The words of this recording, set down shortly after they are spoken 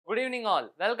Good evening all.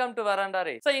 Welcome to Veranda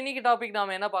Ray. So இன்னைக்கு topic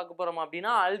நாம என்ன பார்க்க போறோம்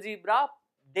அப்படினா algebra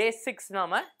day 6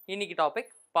 நாம இன்னைக்கு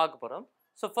டாபிக் பார்க்க போறோம்.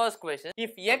 So first question,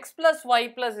 if x plus y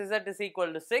plus z is equal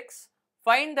to 6,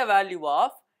 find the value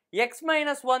of x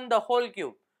minus 1 the whole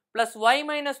cube plus y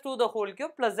minus 2 the whole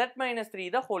cube plus z minus 3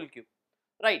 the whole cube.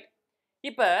 Right.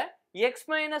 இப்ப x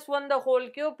minus 1 the whole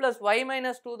cube plus y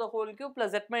minus 2 the whole cube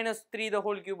plus z minus 3 the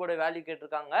whole cube ஓட value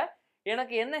கேட்டிருக்காங்க.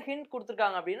 எனக்கு என்ன hint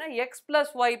கொடுத்திருக்காங்க அப்படினா x plus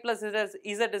y plus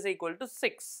z is equal to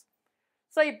 6.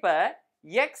 So இப்போ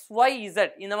x y z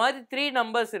இந்த மாதிரி 3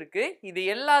 numbers இருக்கு. இது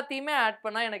எல்லாத்தையுமே ஆட்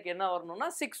பண்ணா எனக்கு என்ன வரணும்னா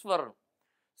 6 வரணும்.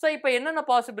 ஸோ இப்போ என்னென்ன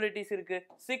பாசிபிலிட்டிஸ் இருக்கு?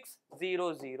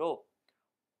 600,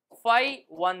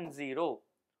 510,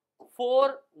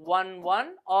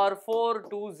 411 or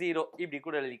 420 இப்படி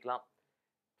கூட எழுதிக்கலாம்.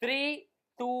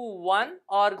 321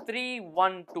 or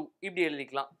 312 இப்படி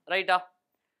எழுதிக்கலாம். ரைட்டா?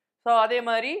 ஸோ அதே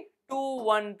மாதிரி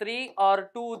 213 or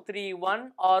 231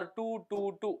 or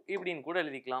 222 இப்படின்னு கூட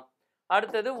எழுதிக்கலாம்.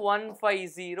 அடுத்தது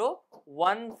 150,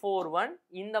 141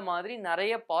 இந்த மாதிரி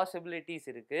நிறைய பாசிபிலிட்டிஸ்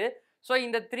இருக்கு. ஸோ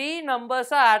இந்த 3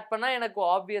 நம்பர்ஸை ஆட் பண்ணா எனக்கு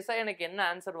ஆப்வியஸா எனக்கு என்ன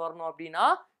ஆன்சர் வரணும் அப்படின்னா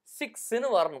 6ன்னு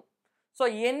வரணும். ஸோ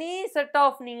எனி செட்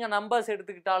ஆஃப் நீங்க நம்பர்ஸ்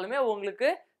எடுத்துக்கிட்டாலுமே உங்களுக்கு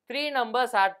 3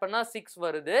 நம்பர்ஸ் ஆட் பண்ணா 6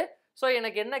 வருது. ஸோ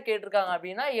எனக்கு என்ன கேட்டிருக்காங்க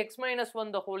அப்படின்னா x minus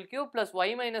 1 the whole cube plus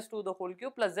y minus 2 the whole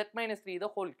cube plus z minus 3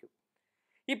 the whole cube.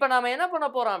 இப்போ நாம என்ன பண்ண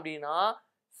போறோம் அப்படின்னா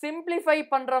சிம்பிளிஃபை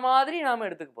பண்ற மாதிரி நாம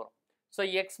எடுத்துக்க போறோம். So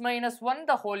x minus 1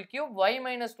 the whole cube, y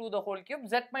minus 2 the whole cube,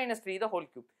 z minus 3 the whole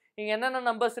cube. இங்க என்னென்ன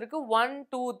நம்பர்ஸ் இருக்கு? 1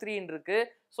 2 3 இருக்கு.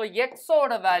 ஸோ x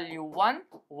ஓட வேல்யூ 1,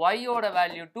 y ஓட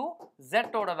வேல்யூ 2,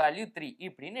 z ஓட வேல்யூ 3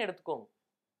 இப்படின்னு எடுத்துக்கோங்க.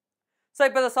 ஸோ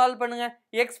இப்போ இதை சால்வ் பண்ணுங்க.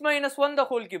 x minus 1 the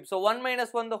whole cube, so 1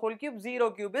 minus 1 the whole cube, 0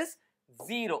 cube is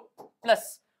 0 plus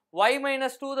y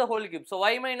minus 2 the whole cube, so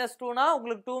y minus 2 னா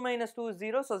உங்களுக்கு 2 minus 2 is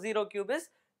 0, so 0 cube is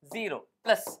 0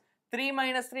 plus 3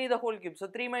 minus 3 the whole cube, so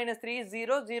 3 minus 3 is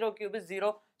 0, 0 cube is 0,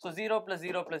 so 0 plus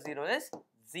 0 plus 0 is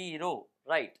 0,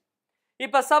 right?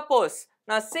 இப்போ suppose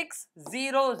நான்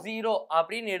 600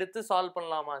 அப்படின்னு எடுத்து solve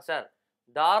பண்ணலாமா sir?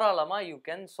 தாராளமா you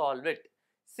can solve it.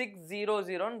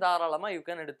 600 தாராளமா you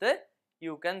can எடுத்து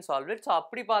you can solve it. so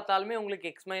அப்படி பார்த்தாலுமே உங்களுக்கு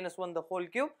x minus 1 the whole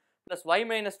cube plus y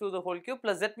minus 2 the whole cube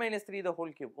plus z minus 3 the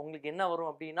whole cube உங்களுக்கு என்ன வரும்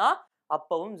அப்படின்னா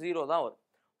அப்பவும் 0 தான் வரும்.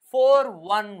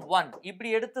 411 இப்படி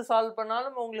எடுத்து சால்வ்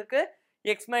பண்ணாலும் உங்களுக்கு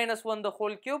x minus 1 the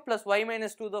whole cube plus y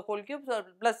minus 2 the whole cube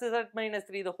plus z minus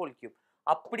 3 the whole cube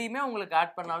அப்படியுமே உங்களுக்கு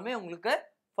ஆட் பண்ணாலுமே உங்களுக்கு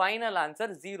ஃபைனல்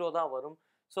ஆன்சர் 0 தான் வரும்.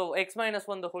 So x minus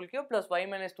 1 the whole cube plus y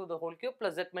minus 2 the whole cube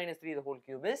plus z minus 3 the whole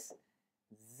cube is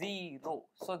 0.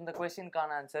 So இந்த கொஸ்டினுக்கான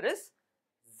answer is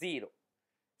 0.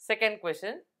 Second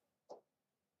question,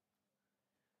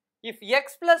 if x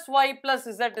plus y plus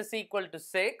z is equal to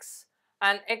 6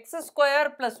 and x square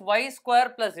plus y square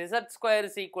plus z square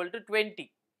is equal to 20,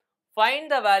 find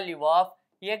the value of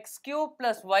x cube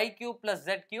plus y cube plus z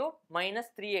cube minus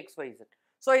 3xyz.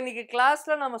 So இன்னைக்கு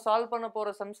கிளாஸ்ல நம்ம solve பண்ண போற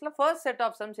சம்ஸ்ல first set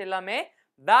of sums எல்லாமே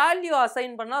value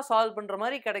assign பண்ணா solve பண்ற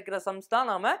மாதிரி கிடைக்கிற சம்ஸ் தான்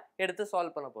நாம எடுத்து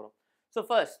சால்வ் பண்ண போறோம். So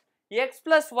first x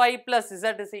plus y plus z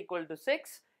is equal to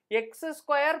 6, x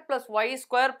square plus y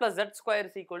square plus z square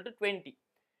is equal to 20.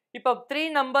 இப்போ 3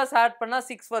 நம்பர்ஸ் ஆட் பண்ணா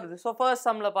 6 வருது. ஸோ ஃபர்ஸ்ட்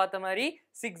சம்ல பார்த்த மாதிரி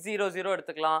 600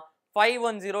 எடுத்துக்கலாம்,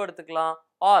 510 எடுத்துக்கலாம்,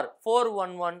 ஆர்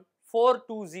 411,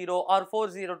 420 ஆர்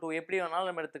 402 எப்படி வேணாலும்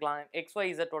நம்ம எடுத்துக்கலாம்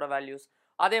xyz ஓட வேல்யூஸ்.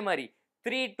 அதே மாதிரி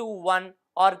 321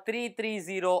 ஆர்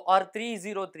 330 ஆர்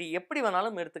 303 எப்படி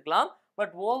வேணாலும் எடுத்துக்கலாம்.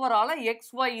 பட் ஓவராலா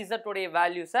xyz உடைய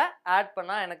வேல்யூஸை ஆட்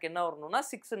பண்ணா எனக்கு என்ன வரணும்னா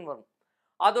 6ன்னு வரணும்.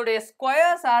 அதோடைய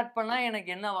ஸ்கொயர்ஸ் ஆட் பண்ணா எனக்கு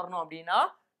என்ன வரணும் அப்படின்னா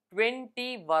 20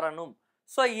 வரணும்.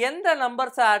 ஸோ எந்த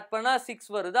நம்பர்ஸை ஆட் பண்ணா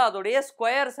 6 வருது அதோடைய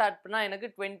ஸ்கொயர்ஸ் ஆட் பண்ணா எனக்கு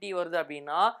 20 வருது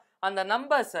அப்படின்னா அந்த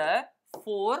நம்பர்ஸை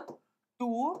 4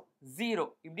 2 0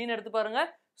 இப்படின்னு எடுத்து பாருங்க.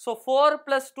 So 4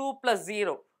 plus 2 plus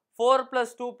 0, 4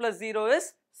 plus 2 plus 0 is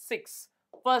 6.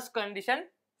 First condition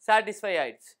satisfy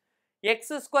ஆயிடுச்சு. x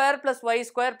square plus y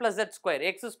square plus z square,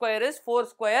 x square is 4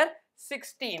 square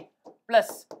 16 plus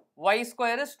y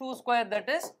square is 2 square that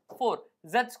is 4,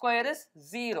 z square is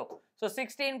 0, so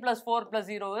 16 plus 4 plus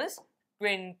 0 is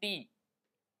 20.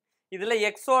 இதுல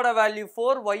x ஓட value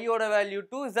 4, y ஓட value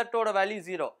 2, z ஓட value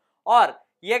 0, R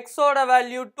x ஓட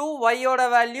value 2, y ஓட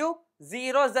value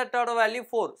 0, z ஓட value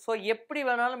 4. So எப்படி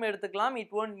வேணாலும் எடுத்துக்கலாம்,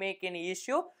 it won't make any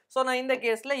issue. So நான் இந்த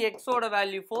கேஸ்ல x ஓட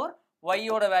வேல்யூ 4, y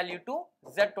ஓட வேல்யூ 2,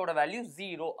 z ஓட வேல்யூ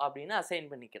 0 அப்படின்னு அசைன்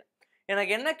பண்ணிக்கிறேன்.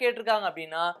 எனக்கு என்ன கேட்டிருக்காங்க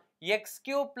அப்படின்னா x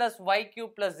cube plus y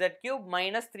cube plus z cube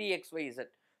minus 3xyz.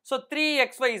 So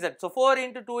 3xyz, so 4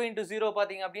 into 2 into 0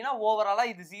 பார்த்தீங்க அப்படின்னா ஓவராலா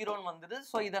இது 0ன்னு வந்துடுது.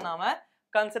 ஸோ இதை நாம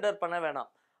கன்சிடர் பண்ண வேணாம்.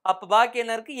 அப்போ பாக்கி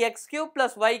என்ன இருக்கு? x cube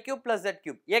plus y cube plus z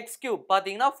cube. x cube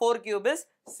பார்த்தீங்கன்னா 4 cube is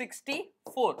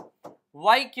 64,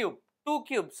 y cube 2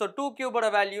 cube, so 2 cube ஓட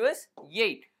value is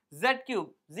 8. Z cube,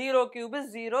 0 cube is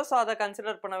 0, so அதை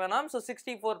consider பண்ண வேணாம். So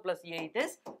 64 plus 8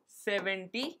 is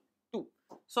 72.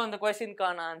 So இந்த question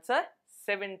கான answer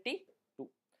 72.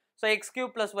 So x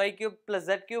cube plus y cube plus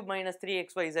z cube minus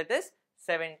 3xyz is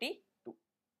 72.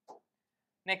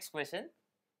 Next question.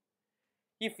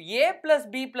 If a plus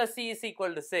b plus c is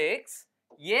equal to 6,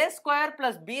 a square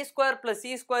plus b square plus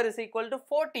c square is equal to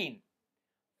 14.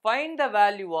 Find the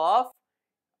value of,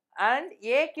 and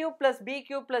a cube plus b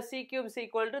cube plus c cube is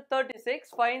equal to 36.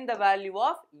 Find the value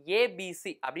of a, b,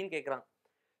 c. அப்படின்னு கேட்குறாங்க.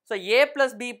 So a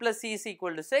plus b plus c is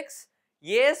equal to 6.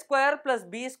 a square plus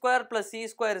b square plus c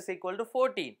square is equal to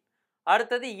 14.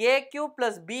 அடுத்தது a cube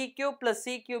plus b cube plus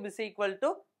c cube is equal to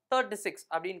 36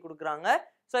 அப்படின்னு கொடுக்குறாங்க.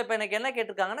 So இப்போ எனக்கு என்ன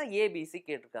கேட்டிருக்காங்கன்னா ABC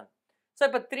கேட்டிருக்காங்க. So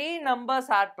இப்போ 3 numbers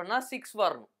add பண்ணால் 6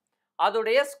 வரணும்,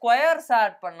 அதோடைய ஸ்கொயர்ஸ்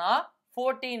ஆட் பண்ணால்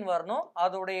 14 வரணும்,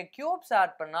 அதோடைய கியூப்ஸ்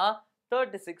ஆட் பண்ணால்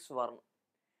 36 வரணும்.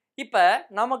 இப்போ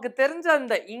நமக்கு தெரிஞ்ச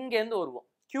அந்த இங்கேருந்து வருவோம்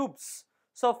கியூப்ஸ்.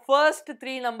 ஸோ ஃபர்ஸ்ட்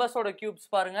 3 நம்பர்ஸோட கியூப்ஸ்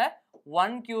பாருங்க.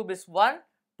 1 cube is 1,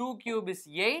 2 cube is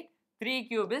 8, 3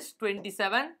 cube is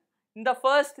 27. இந்த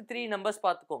ஃபர்ஸ்ட் 3 நம்பர்ஸ்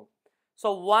பார்த்துக்கோங்க. So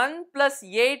 1 plus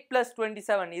 8 plus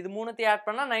 27, இது மூணுத்தையும் ஆட்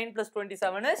பண்ணா 9 plus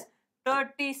 27 is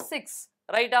 36,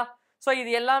 ரைட்டா? ஸோ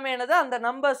இது எல்லாமே என்னது அந்த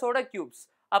நம்பர்ஸோட கியூப்ஸ்.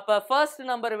 அப்போ ஃபர்ஸ்ட்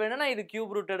நம்பர் வேணும்னா இது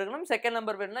கியூப் ரூட் எடுக்கணும், செகண்ட்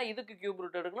நம்பர் வேணும்னா இதுக்கு கியூப்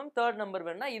ரூட் எடுக்கணும், தேர்ட் நம்பர்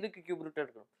வேணும்னா இதுக்கு கியூப் ரூட்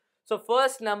எடுக்கணும். So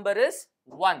first number is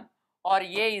 1 or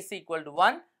a is equal to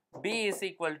 1, b is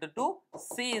equal to 2,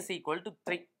 c is equal to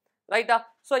 3, ரைட்டா?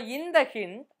 ஸோ இந்த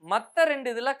ஹிண்ட் மற்ற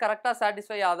ரெண்டு இதில் கரெக்டாக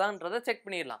சாட்டிஸ்ஃபை ஆதான்றதை செக்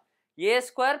பண்ணிடலாம். a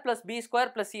square plus b square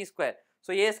plus c square.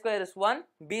 So a square is 1,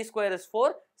 b square is 4,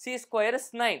 c square is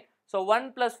 9. So 1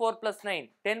 plus 4 plus 9,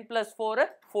 10 plus 4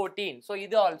 14. So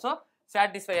இது also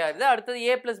satisfy ஆகுது. அடுத்தது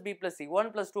a plus b plus c, 1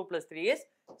 plus 2 plus 3 is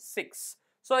 6.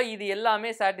 So இது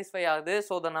எல்லாமே satisfy ஆகுது.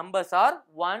 So the numbers are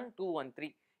 1, 2, 1,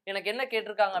 3. எனக்கு என்ன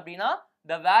கேட்டிருக்காங்க அப்படின்னா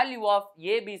the value of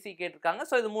a, b, c கேட்டிருக்காங்க.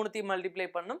 So இது மூணுத்தையும் மல்டிப்ளை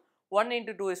பண்ணும். 1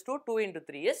 into 2 is 2, 2 into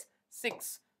 3 is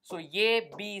 6. So a,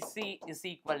 b, c is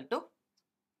equal to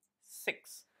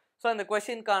 6. So in the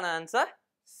question can answer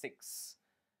 6.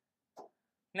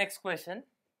 Next question.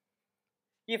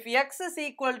 If x is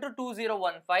equal to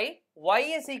 2015, y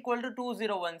is equal to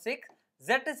 2016,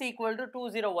 z is equal to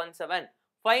 2017,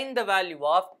 find the value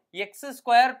of x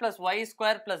square plus y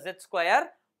square plus z square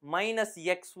minus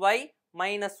xy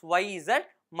minus yz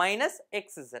minus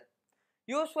xz.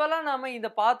 யூஸ்வலா நாம இதை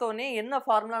பார்த்தோன்னே என்ன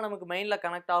formula நமக்கு மைண்ட்ல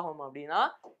connect ஆகும் அப்படின்னா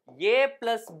a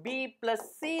plus b plus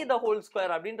c the whole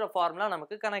square அப்படின்ற ஃபார்முலா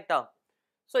நமக்கு கனெக்ட் ஆகும்.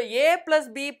 So a plus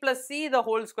b plus c the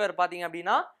whole square பார்த்தீங்க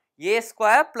அப்படின்னா a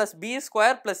square plus b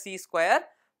square plus c square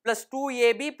plus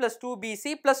 2ab plus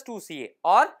 2bc plus 2ca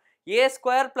or a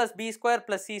square plus b square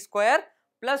plus c square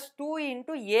plus 2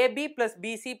 into ab plus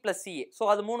bc plus ca. So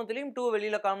அது மூணுத்துலையும் 2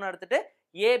 வெளியில காமனா எடுத்துட்டு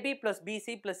ab plus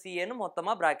bc plus ca ன்னு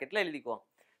மொத்தமா பிராக்கெட்ல எழுதிக்குவோம்.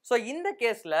 So இந்த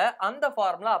கேஸில் அந்த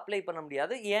formula apply பண்ண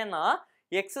முடியாது. ஏன்னா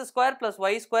X square plus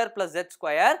Y square plus jet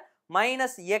square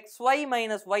minus XY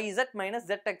minus YZ minus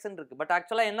z எக்ஸ்ன்னு இருக்குது. பட்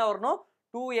ஆக்சுவலாக என்ன வரணும்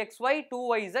 2xy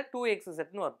 2yz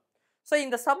 2xzன்னு வரும். ஸோ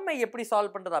இந்த சம்மை எப்படி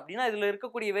சால்வ் பண்ணுறது அப்படின்னா இதில்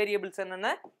இருக்கக்கூடிய வேரியபிள்ஸ்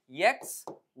என்னென்ன எக்ஸ்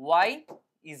ஒய்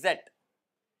இசட்.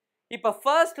 இப்போ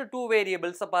ஃபர்ஸ்ட் 2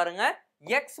 வேரியபிள்ஸை பாருங்க.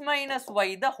 X minus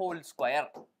Y the whole square,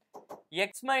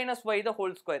 x minus y the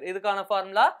whole square. இதுக்கான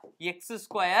formula x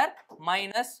square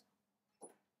minus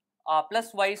plus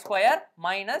y square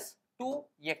minus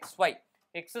 2xy.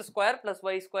 x square plus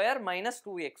y square minus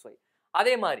 2xy.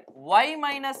 அதே மாதிரி y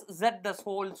minus z the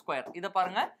whole square. இத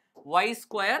பாருங்க y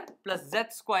square plus z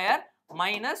square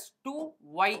minus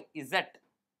 2yz.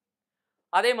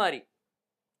 அதே மாதிரி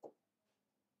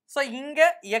so இங்கே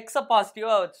எக்ஸை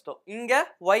பாசிட்டிவாக வச்சுட்டோம், இங்கே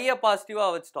ஒய்யை பாசிட்டிவாக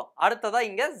வச்சுட்டோம். அடுத்ததாக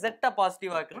இங்கே ஜெட்டை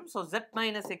பாசிட்டிவாக வைக்கணும். So z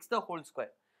minus X the whole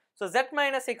square. So z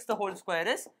minus X the whole square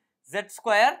is jet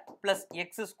square plus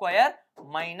X square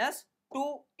minus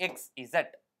 2xz,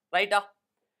 ரைட்டா?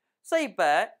 ஸோ இப்போ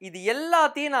இது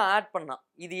எல்லாத்தையும் நான்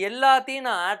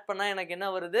ஆட் பண்ணால் எனக்கு என்ன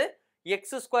வருது?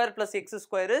 X square plus X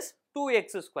square is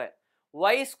 2x square,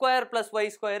 Y square plus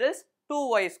Y square is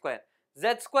 2y square, z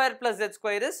square plus z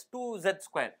square is 2z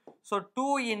square. So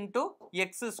 2 into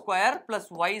x square plus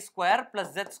y square plus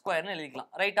z square னு எழுதிக்கலாம்,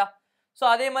 ரைட்டா? So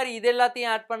அதே மாதிரி இது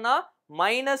எல்லாத்தையும் add பண்ணா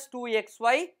minus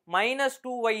 2xy minus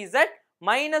 2yz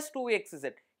minus 2xz.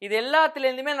 இது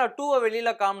எல்லாத்துலேருந்துமே நான் 2வை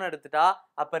வெளியில் காமன் எடுத்துட்டா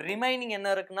அப்போ ரிமைனிங் என்ன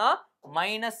இருக்குன்னா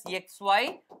minus xy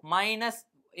minus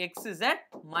xz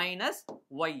minus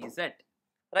yz,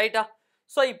 ரைட்டா?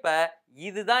 ஸோ இப்போ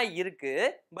இதுதான் இருக்கு.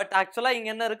 பட் ஆக்சுவலாக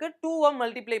இங்கே என்ன இருக்கு? 2வை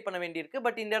மல்டிப்ளை பண்ண வேண்டியிருக்கு.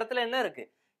 பட் இந்த இடத்துல என்ன இருக்கு?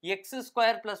 X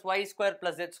square plus Y square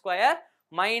plus jet square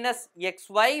minus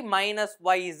XY minus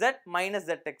YZ minus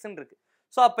z எக்ஸ்ன்னு இருக்கு.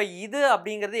 ஸோ அப்போ இது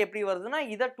அப்படிங்கிறது எப்படி வருதுன்னா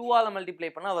இதை 2ஆல் மல்டிப்ளை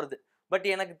பண்ணால் வருது. பட்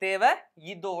எனக்கு தேவை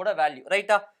இதோட வேல்யூ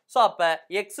ரைட்டா ஸோ அப்போ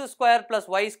X square plus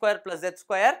Y square plus jet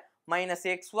square minus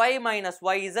X Y minus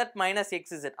Y Z minus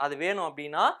X Z அது வேணும்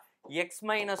அப்படின்னா X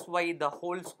minus Y the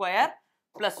whole square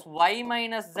plus y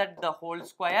minus z the whole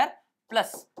square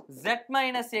plus z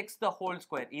minus x the whole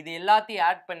square இது எல்லாத்தையும்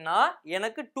add பண்ணா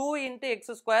எனக்கு 2 into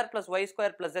x square plus y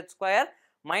square plus z square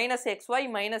minus xy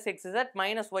minus xz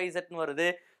minus yz னு வருது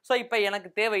so இப்போ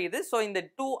எனக்கு தேவை இது ஸோ இந்த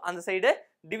 2 அந்த சைடு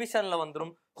டிவிஷன்ல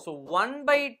வந்துடும் so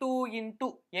 1/2 into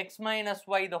x minus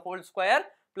y the whole square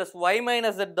plus y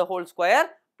minus z the whole square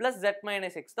plus z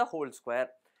minus x the whole square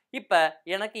இப்போ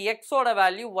எனக்கு x ஓட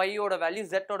வேல்யூ y ஓட வேல்யூ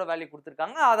z ஓட வேல்யூ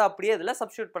கொடுத்துருக்காங்க அதை அப்படியே இதில்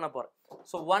சப்ஸ்டியூட் பண்ண போகிறேன்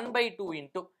so 1/2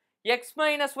 into x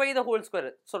minus y the whole square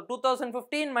so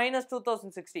 2015 minus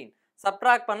 2016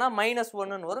 subtract பண்ணால்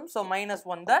 -1 வரும் so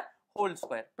 -1 the whole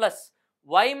square plus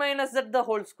y minus z the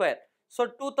whole square so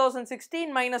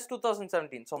 2016 minus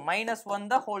 2017 so -1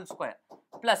 the whole square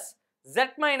plus z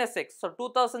minus x so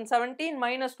 2017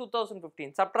 minus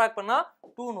 2015 subtract பண்ணால்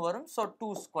 2 வரும் so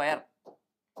 2 square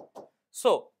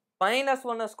so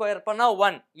 -1 square பண்ணா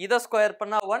 1 இதை square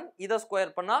பண்ணா 1 இதை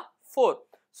square பண்ணா 4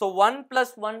 so 1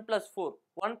 + 1 + 4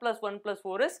 1 + 1 +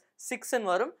 4 is 6 ன்னு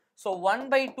வரும் so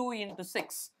 1/2 into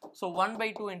 6 so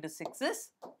 1/2 into 6 is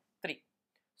 3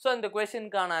 so இந்த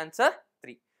கொஸ்டினுக்கான ஆன்சர்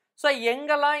 3 ஸோ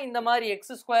எங்கெல்லாம் இந்த மாதிரி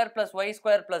x square + y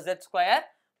square + z square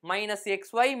minus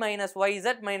xy minus yz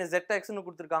minus zxன்னு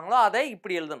கொடுத்துருக்காங்களோ அதை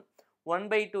இப்படி எழுதணும்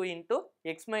 1/2 into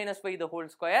x minus y the whole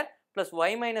square plus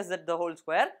y minus z the whole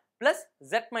square plus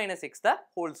z minus x the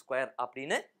whole square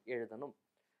அப்படின்னு எழுதணும்.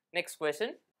 Next question.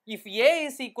 If a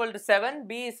is equal to 7,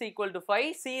 b is equal to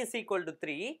 5, c is equal to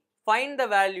 3, find the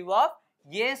value of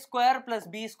a square plus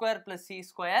b square plus c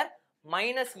square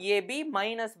minus ab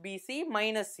minus bc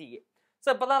minus ca. So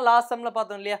இப்போ தான் last சம்மில்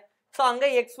பார்த்தோம் இல்லையா so அங்கே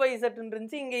xyz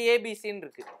இருந்துச்சு இங்கே abcன்னு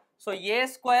இருக்கு so a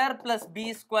square plus b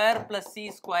square plus c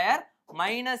square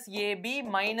minus ab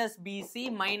minus bc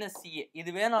minus ca இது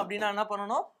வேணும் அப்படின்னா என்ன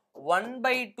பண்ணணும்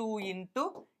 1/2 into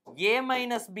a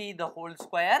minus b the whole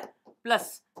square plus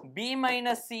b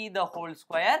minus c the whole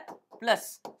square plus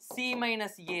c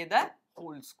minus a the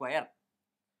whole square.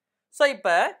 So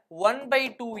இப்போ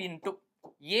 1/2 into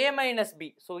a minus b.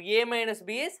 So a minus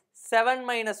b is 7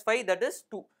 minus 5 that is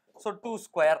 2. So 2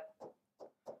 square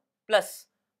plus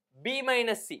b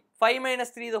minus c 5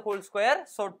 minus 3 the whole square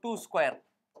so 2 square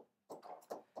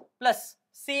plus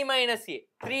c minus a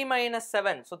 3 minus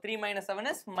 7 so 3 minus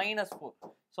 7 is minus 4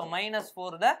 so minus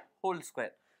 4 the whole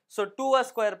square so 2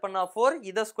 square panna 4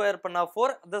 இத square panna 4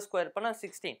 the square panna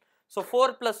 16 so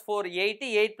 4 plus 4 80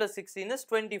 8 plus 16 is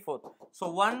 24 so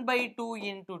 1/2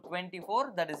 into 24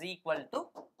 that is equal to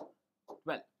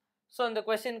 12 so in the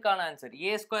question can answer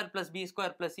a square plus b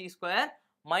square plus c square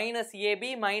minus ab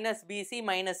minus bc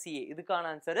minus ca இதுக்கான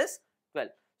answer is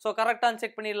 12 so correct on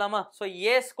check பண்ணிடலாமா so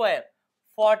a square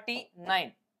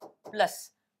 49 plus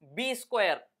b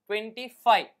square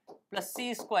 25 plus c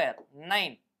square 9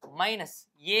 minus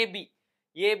ab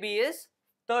is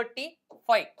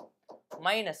 35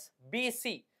 minus bc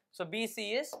so bc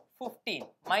is 15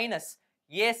 minus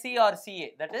ac or ca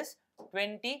that is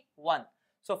 21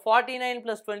 so 49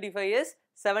 plus 25 is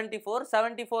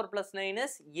 74 plus 9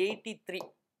 is 83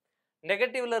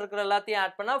 நெகட்டிவ்ல இருக்கிற எல்லாத்தையும்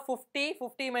add பண்ணா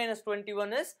 50 minus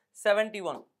 21 is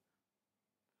 71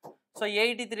 so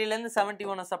 83 ல இருந்து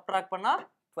 71 subtract பண்ணா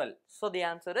 12 so the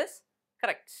answer is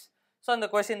correct so இந்த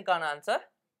question கான answer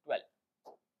 12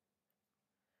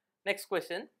 next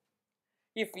question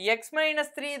if x minus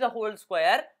 3 the whole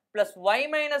square plus y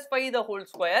minus 5 the whole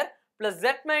square plus z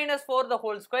minus 4 the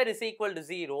whole square is equal to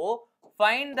 0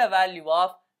 find the value of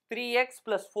 3x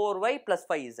plus 4y plus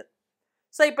 5z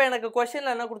so இப்போ எனக்கு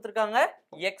questionல என்ன கொடுத்திருக்காங்க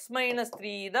x minus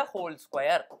 3 the whole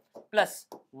square plus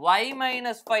y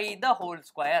minus 5 the whole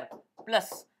square plus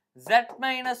z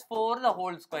minus 4 the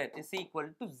whole square is equal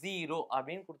to 0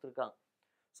 அப்படின்னு கொடுத்திருக்காங்க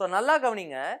so நல்லா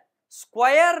கவனிங்க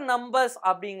square numbers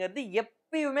அப்படிங்கிறது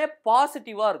எப்பயுமே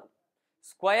பாசிட்டிவா இருக்கும்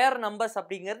ஸ்கொயர் நம்பர்ஸ்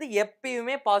அப்படிங்கிறது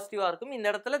எப்பயுமே பாசிட்டிவா இருக்கும் இந்த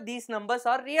இடத்துல these numbers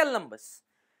are real numbers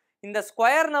இந்த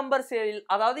ஸ்கொயர் நம்பர்ஸ்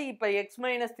அதாவது இப்போ x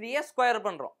minus 3 ஸ்கொயர்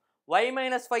பண்றோம் y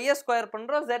minus 5 ஸ்கொயர்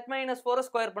பண்றோம் z minus 4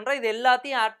 ஸ்கொயர் பண்றோம் இது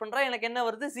எல்லாத்தையும் ஆட் பண்றோம் எனக்கு என்ன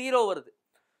வருது 0 வருது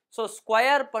ஸோ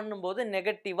ஸ்கொயர் பண்ணும்போது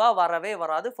நெகட்டிவா வரவே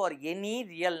வராது for any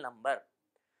real number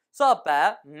so அப்போ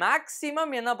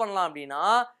மேக்சிமம் என்ன பண்ணலாம் அப்படின்னா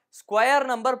ஸ்கொயர்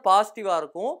நம்பர் பாசிட்டிவா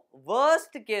இருக்கும்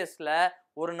வேர்ஸ்ட் கேஸ்ல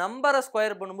ஒரு நம்பரை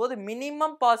ஸ்கொயர் பண்ணும்போது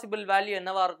மினிமம் பாசிபிள் வேல்யூ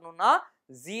என்னவா இருக்கணும்னா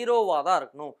 0வா தான்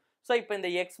இருக்கணும் ஸோ இப்போ இந்த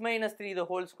x minus 3 the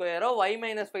whole square y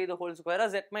minus 5 the whole square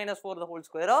z minus 4 the whole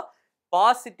square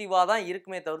பாசிட்டிவா தான்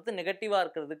இருக்குமே தவிர்த்து நெகட்டிவா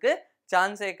இருக்கிறதுக்கு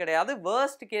சான்ஸே கிடையாது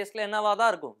வேர்ஸ்ட் கேஸ்ல என்னவா தான்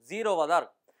இருக்கும் 0வா தான்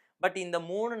இருக்கும் பட் இந்த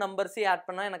மூணு நம்பர்ஸையும் ஆட்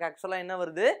பண்ணா எனக்கு ஆக்சுவலா என்ன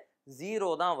வருது 0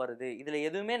 தான் வருது. இதுல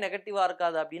எதுவுமே நெகட்டிவா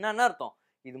இருக்காது அப்படின்னா என்ன அர்த்தம்?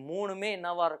 இது மூணுமே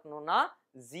என்னவா இருக்கணும்னா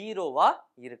 0வா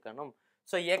இருக்கணும்.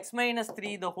 So x minus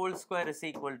 3 the whole square is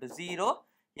equal to 0,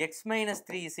 x minus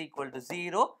 3 is equal to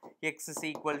 0, x is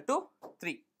equal to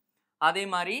 3. அதே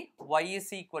மாதிரி y is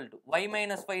equal to y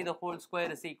minus 5 the whole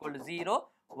square is equal to 0,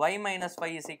 y minus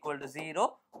 5 is equal to 0,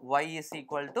 y is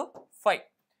equal to 5.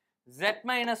 Z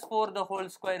minus 4 the whole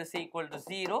square is equal to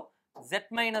 0, z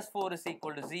minus 4 is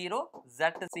equal to 0, z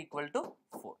is equal to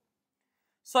 4.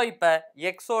 So, இப்போ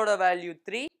x ஓட value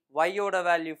 3, y ஓட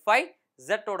value 5,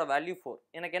 z ஓட value 4.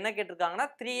 எனக்கு என்ன கேட்டிருக்காங்கன்னா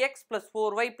 3x plus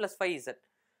 4y plus 5z.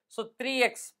 So,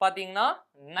 3x பார்த்தீங்கன்னா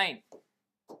 9,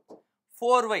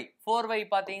 4y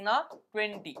பார்த்தீங்கன்னா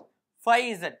 20,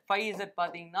 5z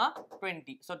பார்த்தீங்கன்னா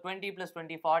 20. So, 20 plus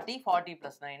 20 40, 40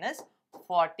 plus 9 is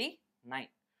 49.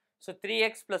 So,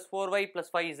 3x plus 4y plus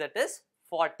 5z is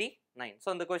 49.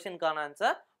 So, the question can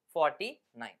answer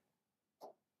 49.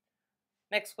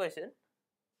 Next question.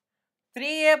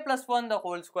 3a plus 1 the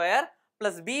whole square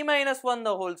plus b minus 1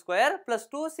 the whole square plus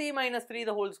 2c minus 3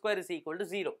 the whole square is equal to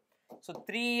 0. So,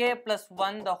 3a plus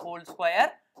 1 the whole square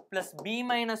plus b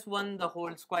minus 1 the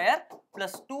whole square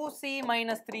plus 2c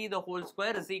minus 3 the whole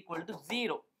square is equal to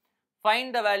 0.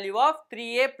 Find the value of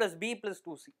 3a plus b plus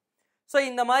 2c. So,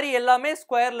 இந்த மாதிரி எல்லாமே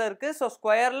ஸ்கொயர்ல இருக்கு. So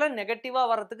ஸ்கொயர்ல நெகட்டிவா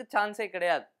வரதுக்கு சான்ஸே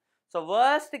கிடையாது. So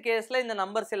worst கேஸ்ல இந்த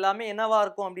நம்பர்ஸ் எல்லாமே என்னவா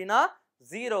இருக்கும் அப்படின்னா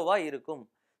 0வா இருக்கும்.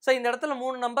 ஸோ இந்த இடத்துல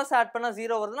 3 நம்பர்ஸ் ஆட் பண்ணா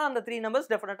 0 வருதுன்னா அந்த 3 நம்பர்ஸ்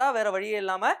டெஃபினட்டா வேற வழியே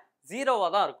இல்லாம 0வா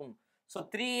தான் இருக்கும். So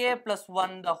 3a plus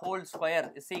 1 the whole square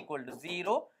is equal to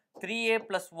 0, 3a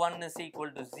plus 1 is equal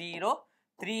to 0,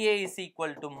 3a is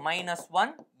equal to minus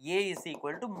 1, a is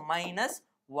equal to minus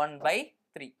 1 by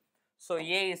 3. So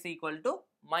a is equal to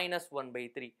minus 1 by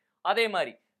 3. அதே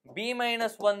மாதிரி b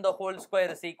minus 1 the whole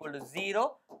square is equal to 0,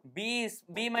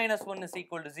 b minus 1 is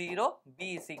equal to 0, b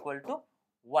is equal to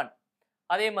 1.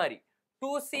 அதே மாதிரி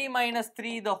 2c minus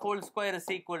 3 the whole square is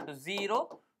equal to 0,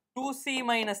 2c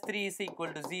minus 3 is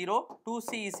equal to 0,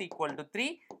 2c is equal to 3,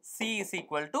 c is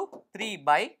equal to 3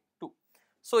 by 2.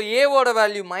 So a ஓட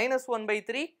value minus 1 by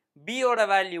 3, b ஓட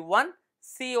value 1,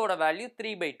 c ஓட value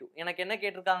 3 by 2. எனக்கு என்ன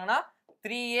கேட்டிருக்காங்கன்னா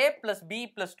 3a plus b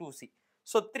plus 2c.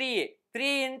 So 3a 3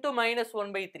 into minus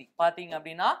 1 by 3 பார்த்தீங்க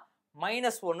அப்படின்னா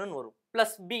minus 1 வரும்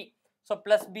plus b. So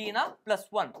plus b na plus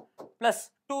 1 plus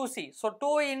 2c. So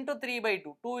 2 into 3 by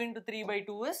 2. 2 into 3 by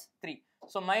 2 is 3.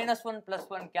 So minus 1 plus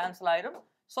 1 cancel ஆயிரும்.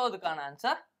 So அதுக்கான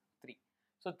answer 3.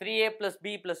 So 3a plus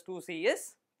b plus 2c is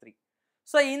 3.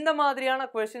 So இந்த மாதிரியான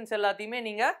questions எல்லாத்தையுமே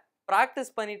நீங்க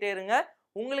practice பண்ணிட்டே இருங்க.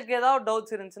 உங்களுக்கு ஏதாவது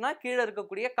doubts இருந்துச்சுன்னா கீழே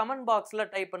இருக்கக்கூடிய comment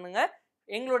boxல டைப் பண்ணுங்க.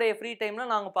 எங்களுடைய ஃப்ரீ டைம்ல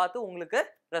நாங்க பார்த்து உங்களுக்கு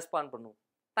ரெஸ்பாண்ட் பண்ணுவோம்.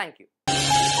 Thank you.